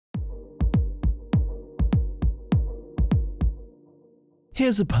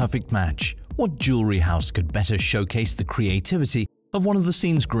Here's a perfect match. What jewelry house could better showcase the creativity of one of the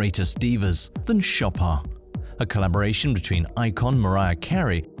scene's greatest divas than Chopard? A collaboration between icon Mariah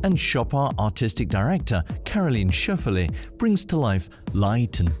Carey and Chopard artistic director Carey brings to life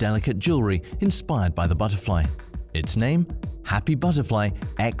light and delicate jewelry inspired by the butterfly. Its name? Happy Butterfly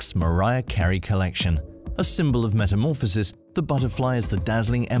X Mariah Carey Collection. A symbol of metamorphosis, the butterfly is the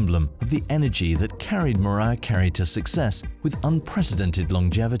dazzling emblem of the energy that carried Mariah Carey to success with unprecedented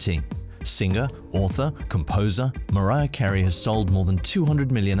longevity. Singer, author, composer, Mariah Carey has sold more than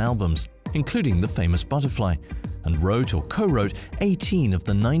 200 million albums, including the famous Butterfly, and wrote or co-wrote 18 of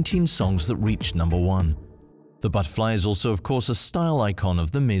the 19 songs that reached #1. The butterfly is also, of course, a style icon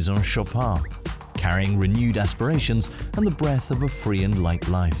of the Maison Chopard, carrying renewed aspirations and the breath of a free and light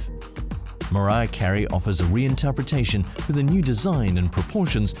life. Mariah Carey offers a reinterpretation with a new design and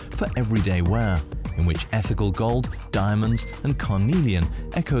proportions for everyday wear, in which ethical gold, diamonds, and carnelian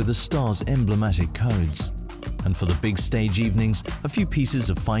echo the star's emblematic codes. And for the big stage evenings, a few pieces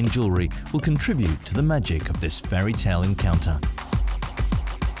of fine jewelry will contribute to the magic of this fairy tale encounter.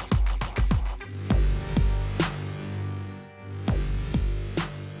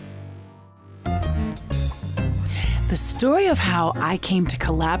 The story of how I came to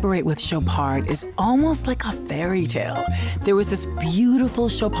collaborate with Chopard is almost like a fairy tale. There was this beautiful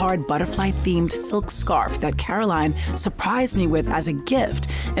Chopard butterfly-themed silk scarf that Caroline surprised me with as a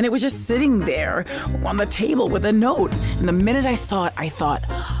gift, and it was just sitting there on the table with a note. And the minute I saw it, I thought,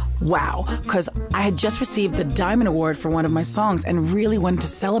 wow, because I had just received the Diamond Award for one of my songs and really wanted to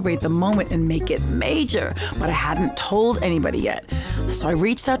celebrate the moment and make it major, but I hadn't told anybody yet. So I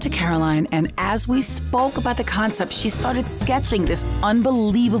reached out to Caroline, and as we spoke about the concept, she started sketching this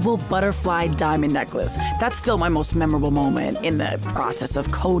unbelievable butterfly diamond necklace. That's still my most memorable moment in the process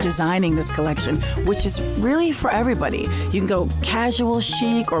of co-designing this collection, which is really for everybody. You can go casual,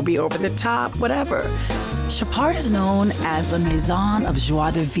 chic, or be over the top, whatever. Chopard is known as the Maison of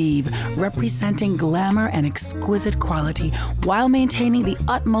Joie de Vivre, representing glamour and exquisite quality while maintaining the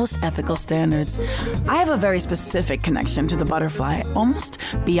utmost ethical standards. I have a very specific connection to the butterfly, almost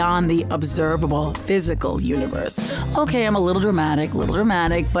beyond the observable physical universe. Okay, I'm a little dramatic,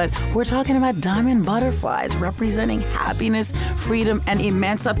 but we're talking about diamond butterflies representing happiness, freedom, and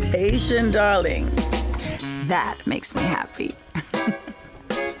emancipation, darling. That makes me happy.